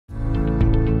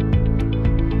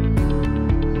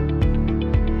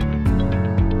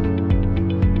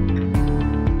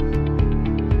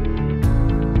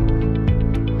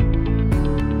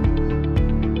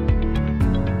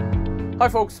Hi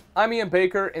folks, I'm Ian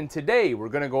Baker, and today we're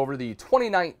going to go over the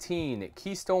 2019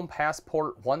 Keystone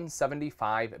Passport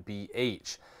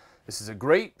 175BH. This is a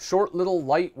great, short, little,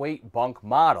 lightweight bunk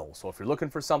model. So if you're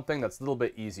looking for something that's a little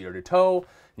bit easier to tow,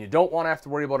 and you don't want to have to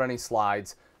worry about any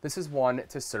slides, this is one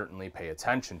to certainly pay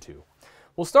attention to.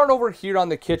 We'll start over here on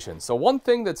the kitchen. So one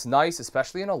thing that's nice,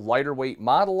 especially in a lighter weight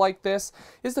model like this,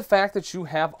 is the fact that you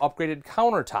have upgraded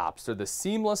countertops. They're the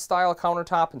seamless style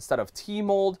countertop instead of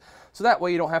T-mold, so that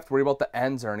way you don't have to worry about the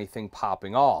ends or anything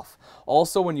popping off.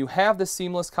 Also, when you have the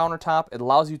seamless countertop, it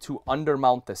allows you to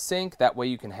undermount the sink. That way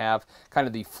you can have kind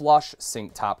of the flush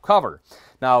sink top cover.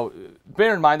 Now,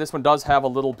 bear in mind this one does have a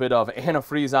little bit of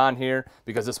antifreeze on here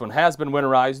because this one has been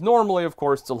winterized. Normally, of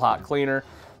course, it's a lot cleaner.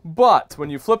 But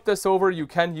when you flip this over, you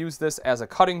can use this as a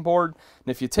cutting board. And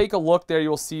if you take a look there,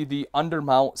 you'll see the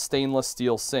undermount stainless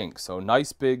steel sink. So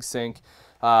nice big sink.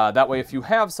 That way, if you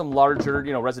have some larger,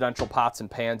 residential pots and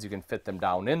pans, you can fit them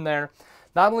down in there.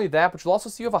 Not only that, but you'll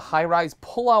also see you have a high-rise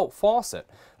pull-out faucet.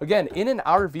 Again, in an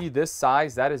RV this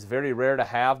size, that is very rare to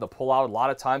have. The pull-out, a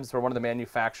lot of times for one of the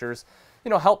manufacturers,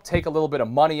 help take a little bit of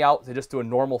money out to just do a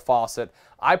normal faucet.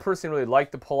 I personally really like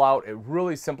the pull-out. It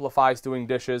really simplifies doing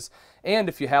dishes. And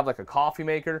if you have like a coffee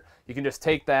maker, you can just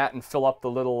take that and fill up the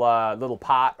little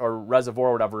pot or reservoir,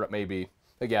 or whatever it may be.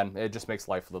 Again, it just makes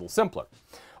life a little simpler.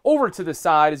 Over to the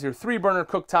side is your 3-burner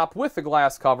cooktop with the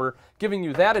glass cover, giving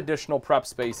you that additional prep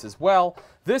space as well.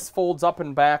 This folds up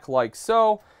and back like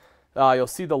so. You'll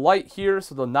see the light here,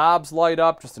 so the knobs light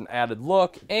up, just an added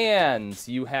look, and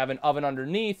you have an oven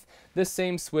underneath. This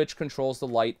same switch controls the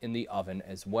light in the oven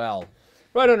as well.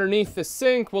 Right underneath the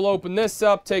sink, we'll open this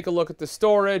up, take a look at the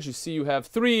storage. You see you have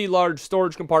 3 large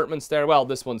storage compartments there. Well,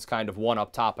 this one's kind of one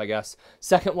up top, I guess.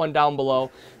 Second one down below.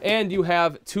 And you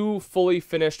have 2 fully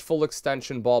finished, full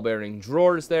extension ball bearing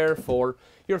drawers there for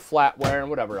your flatware and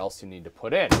whatever else you need to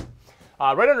put in.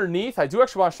 Right underneath, I do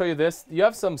actually want to show you this. You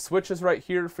have some switches right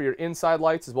here for your inside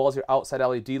lights as well as your outside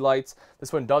LED lights.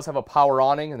 This one does have a power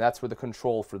awning, and that's where the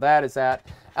control for that is at.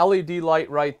 LED light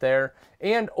right there.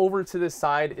 And over to this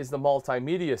side is the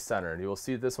multimedia center. You will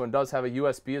see this one does have a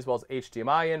USB as well as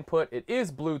HDMI input. It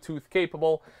is Bluetooth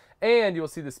capable. And you will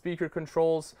see the speaker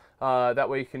controls. That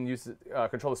way you can use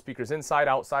control the speakers inside,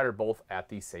 outside, or both at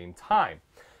the same time.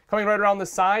 Coming right around the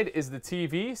side is the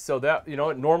TV, so that, it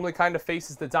normally kind of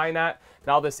faces the dinette.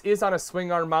 Now this is on a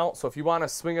swing arm mount, so if you want to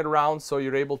swing it around so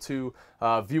you're able to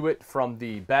view it from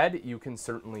the bed, you can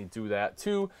certainly do that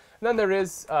too. And then there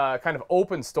is kind of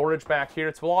open storage back here.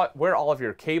 It's where all of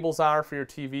your cables are for your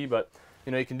TV, but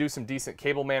you can do some decent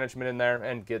cable management in there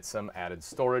and get some added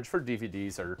storage for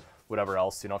DVDs or whatever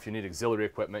else. If you need auxiliary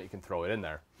equipment, you can throw it in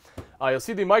there. You'll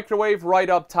see the microwave right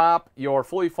up top, your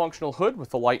fully functional hood with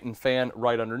the light and fan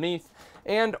right underneath,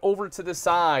 and over to the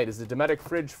side is the Dometic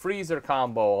fridge freezer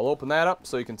combo. I'll open that up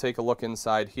so you can take a look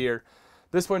inside here.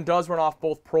 This one does run off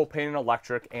both propane and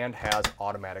electric and has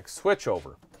automatic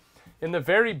switchover. In the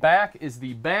very back is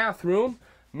the bathroom.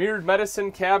 Mirrored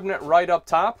medicine cabinet right up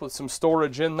top with some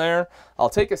storage in there. I'll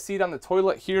take a seat on the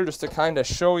toilet here just to kind of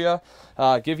show you,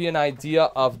 give you an idea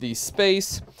of the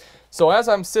space. So as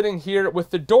I'm sitting here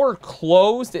with the door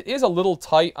closed, it is a little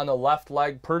tight on the left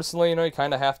leg personally. You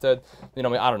kind of have to, I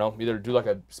don't know, either do like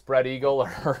a spread eagle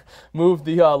or move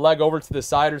the leg over to the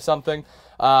side or something.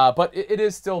 But it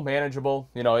is still manageable.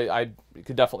 You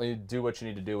could definitely do what you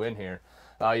need to do in here.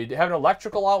 You have an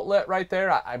electrical outlet right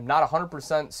there. I'm not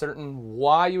 100% certain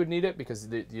why you would need it because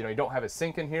you don't have a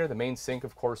sink in here. The main sink,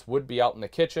 of course, would be out in the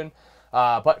kitchen.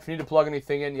 But if you need to plug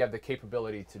anything in, you have the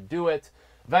capability to do it.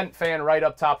 Vent fan right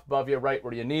up top above you, right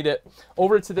where you need it.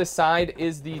 Over to this side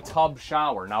is the tub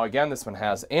shower. Now again, this one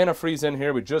has antifreeze in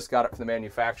here. We just got it from the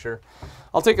manufacturer.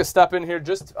 I'll take a step in here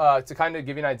just to kind of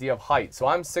give you an idea of height. So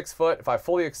I'm 6 foot. If I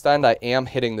fully extend, I am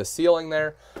hitting the ceiling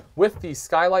there. With the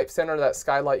skylight center of that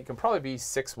skylight, you can probably be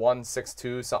 6'1",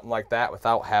 6'2", something like that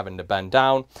without having to bend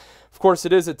down. Of course,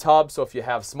 it is a tub, so if you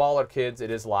have smaller kids,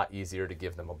 it is a lot easier to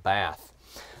give them a bath.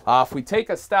 If we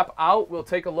take a step out, we'll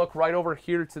take a look right over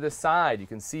here to the side. You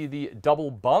can see the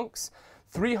double bunks,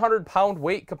 300-pound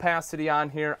weight capacity on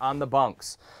here on the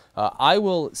bunks. I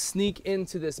will sneak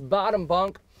into this bottom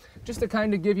bunk just to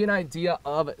kind of give you an idea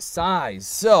of size.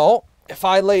 So if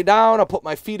I lay down, I'll put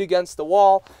my feet against the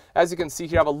wall. As you can see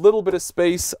here, I have a little bit of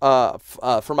space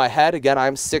for my head. Again,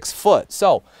 I'm 6 foot.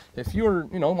 So if you're,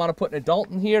 want to put an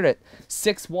adult in here at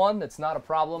 6'1", that's not a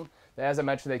problem. As I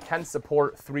mentioned, they can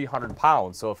support 300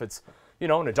 pounds. So if it's, an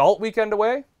adult weekend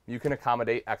away, you can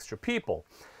accommodate extra people.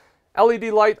 LED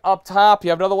light up top.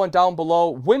 You have another one down below.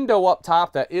 Window up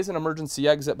top. That is an emergency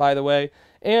exit, by the way.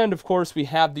 And, of course, we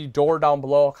have the door down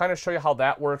below. I'll kind of show you how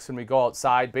that works when we go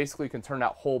outside. Basically, you can turn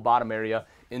that whole bottom area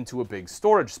into a big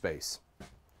storage space.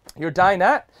 Your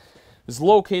dinette is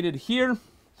located here.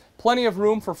 Plenty of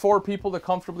room for 4 people to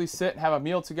comfortably sit and have a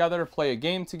meal together, play a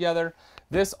game together.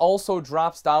 This also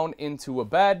drops down into a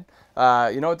bed.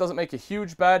 You know, it doesn't make a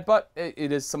huge bed, but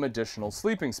it is some additional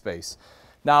sleeping space.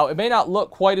 Now, it may not look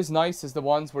quite as nice as the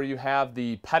ones where you have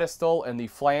the pedestal and the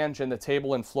flange and the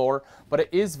table and floor, but it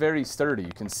is very sturdy. You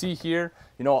can see here,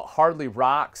 you know, it hardly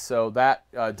rocks, so that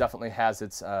definitely has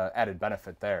its added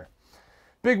benefit there.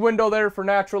 Big window there for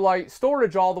natural light.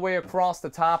 Storage all the way across the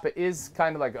top. It is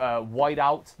kind of like white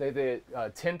out, the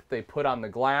tint they put on the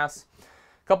glass.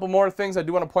 A couple more things I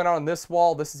do want to point out on this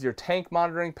wall. This is your tank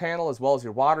monitoring panel as well as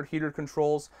your water heater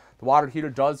controls. The water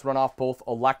heater does run off both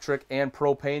electric and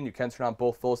propane. You can turn on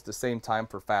both those at the same time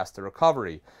for faster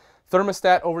recovery.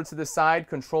 Thermostat over to the side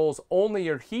controls only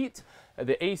your heat.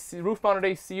 The AC, roof-mounted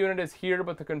AC unit is here,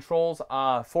 but the controls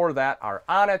for that are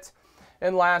on it.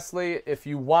 And lastly, if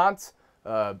you want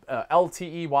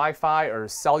LTE Wi-Fi or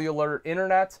cellular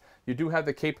internet, you do have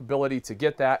the capability to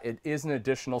get that. It is an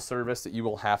additional service that you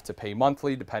will have to pay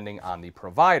monthly depending on the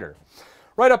provider.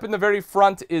 Right up in the very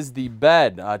front is the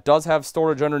bed. It does have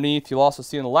storage underneath. You'll also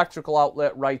see an electrical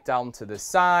outlet right down to the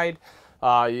side.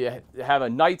 You have a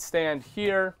nightstand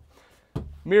here.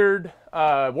 Mirrored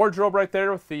wardrobe right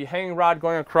there with the hanging rod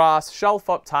going across. Shelf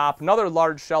up top. Another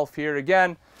large shelf here.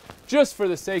 Again, just for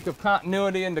the sake of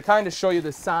continuity and to kind of show you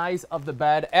the size of the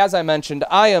bed. As I mentioned,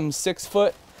 I am 6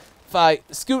 foot. If I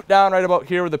scoot down right about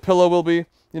here where the pillow will be,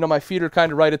 you know, my feet are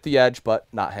kind of right at the edge, but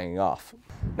not hanging off.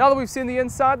 Now that we've seen the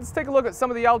inside, let's take a look at some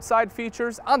of the outside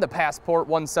features on the Passport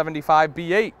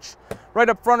 175BH. Right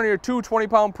up front are your 2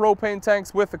 20-pound propane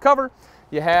tanks with the cover.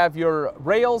 You have your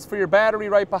rails for your battery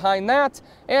right behind that,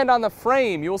 and on the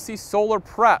frame you'll see solar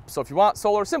prep. So if you want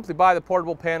solar, simply buy the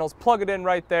portable panels, plug it in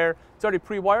right there. It's already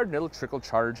pre-wired and it'll trickle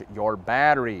charge your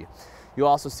battery. You'll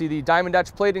also see the diamond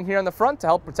etch plating here on the front to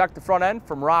help protect the front end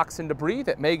from rocks and debris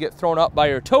that may get thrown up by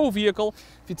your tow vehicle.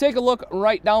 If you take a look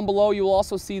right down below, you will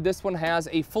also see this one has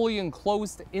a fully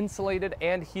enclosed, insulated,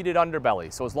 and heated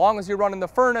underbelly. So as long as you're running the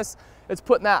furnace, it's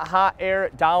putting that hot air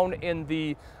down in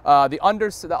the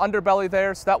underbelly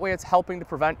there, so that way it's helping to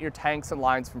prevent your tanks and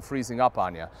lines from freezing up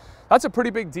on you. That's a pretty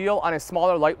big deal on a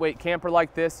smaller, lightweight camper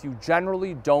like this. You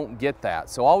generally don't get that.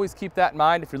 So always keep that in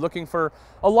mind if you're looking for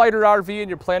a lighter RV and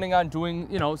you're planning on doing,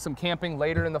 you know, some camping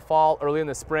later in the fall, early in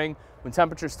the spring, when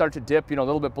temperatures start to dip, you know, a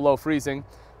little bit below freezing.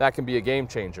 That can be a game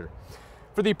changer.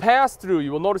 For the pass-through,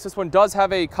 you will notice this one does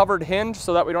have a covered hinge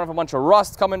so that we don't have a bunch of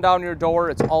rust coming down your door.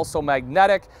 It's also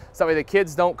magnetic, so that way the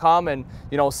kids don't come and,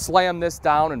 you know, slam this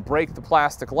down and break the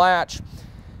plastic latch.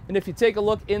 And if you take a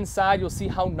look inside, you'll see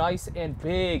how nice and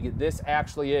big this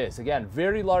actually is. Again,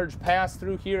 very large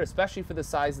pass-through here, especially for the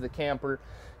size of the camper.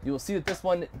 You will see that this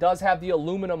one does have the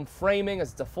aluminum framing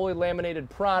as it's a fully laminated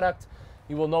product.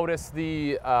 You will notice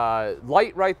the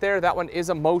light right there. That one is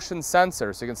a motion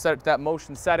sensor, so you can set it to that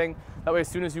motion setting. That way, as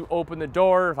soon as you open the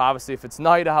door, obviously if it's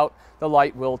night out, the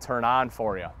light will turn on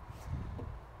for you.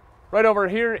 Right over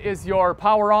here is your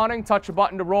power awning. Touch a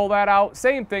button to roll that out.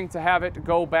 Same thing to have it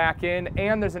go back in,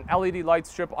 and there's an LED light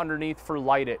strip underneath for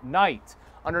light at night.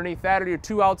 Underneath that are your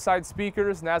 2 outside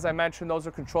speakers, and as I mentioned, those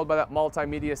are controlled by that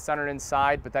multimedia center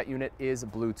inside, but that unit is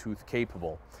Bluetooth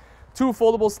capable. 2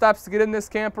 foldable steps to get in this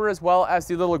camper, as well as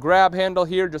the little grab handle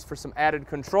here just for some added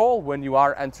control when you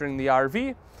are entering the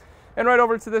RV. And right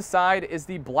over to this side is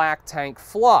the black tank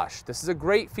flush. This is a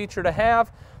great feature to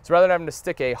have. So rather than having to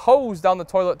stick a hose down the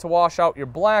toilet to wash out your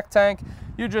black tank,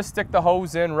 you just stick the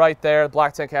hose in right there. The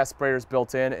black tank has sprayers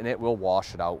built in and it will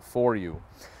wash it out for you.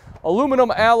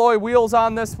 Aluminum alloy wheels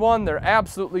on this one. They're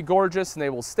absolutely gorgeous and they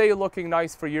will stay looking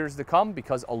nice for years to come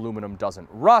because aluminum doesn't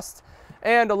rust.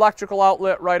 And electrical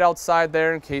outlet right outside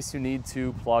there in case you need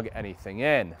to plug anything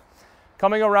in.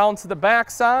 Coming around to the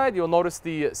back side, you'll notice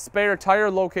the spare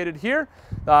tire located here.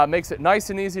 Makes it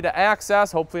nice and easy to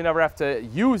access. Hopefully you never have to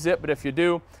use it, but if you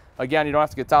do, again, you don't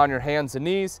have to get down on your hands and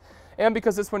knees. And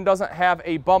because this one doesn't have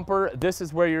a bumper, this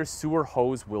is where your sewer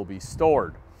hose will be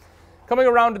stored. Coming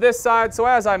around to this side, so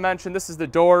as I mentioned, this is the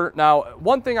door. Now,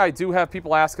 one thing I do have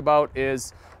people ask about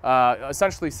is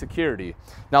essentially security.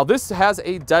 Now, this has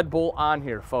a deadbolt on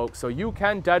here, folks, so you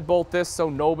can deadbolt this so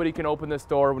nobody can open this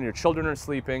door when your children are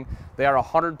sleeping. They are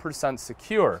 100%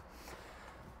 secure.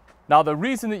 Now, the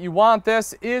reason that you want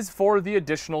this is for the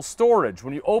additional storage.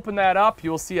 When you open that up,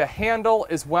 you'll see a handle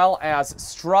as well as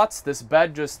struts. This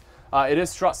bed just it is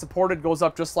strut supported, goes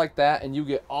up just like that, and you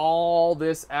get all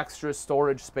this extra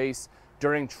storage space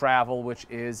during travel, which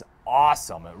is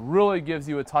awesome. It really gives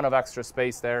you a ton of extra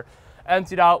space there.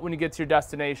 Empty it out when you get to your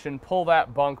destination, pull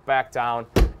that bunk back down,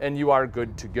 and you are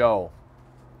good to go.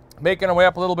 Making our way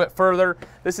up a little bit further,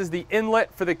 this is the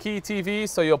inlet for the Key TV,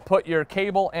 so you'll put your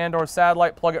cable and or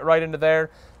satellite, plug it right into there.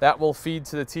 That will feed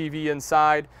to the TV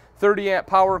inside. 30 amp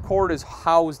power cord is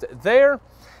housed there.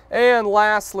 And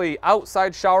lastly,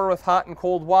 outside shower with hot and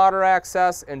cold water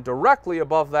access, and directly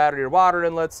above that are your water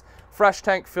inlets, fresh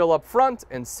tank fill up front,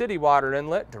 and city water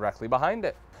inlet directly behind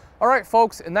it. All right,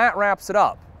 folks, and that wraps it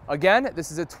up. Again,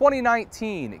 this is a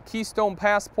 2019 Keystone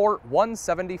Passport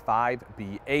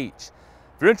 175BH.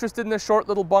 If you're interested in this short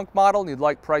little bunk model and you'd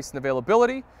like price and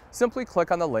availability, simply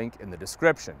click on the link in the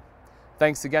description.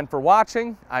 Thanks again for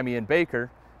watching. I'm Ian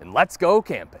Baker, and let's go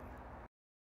camping.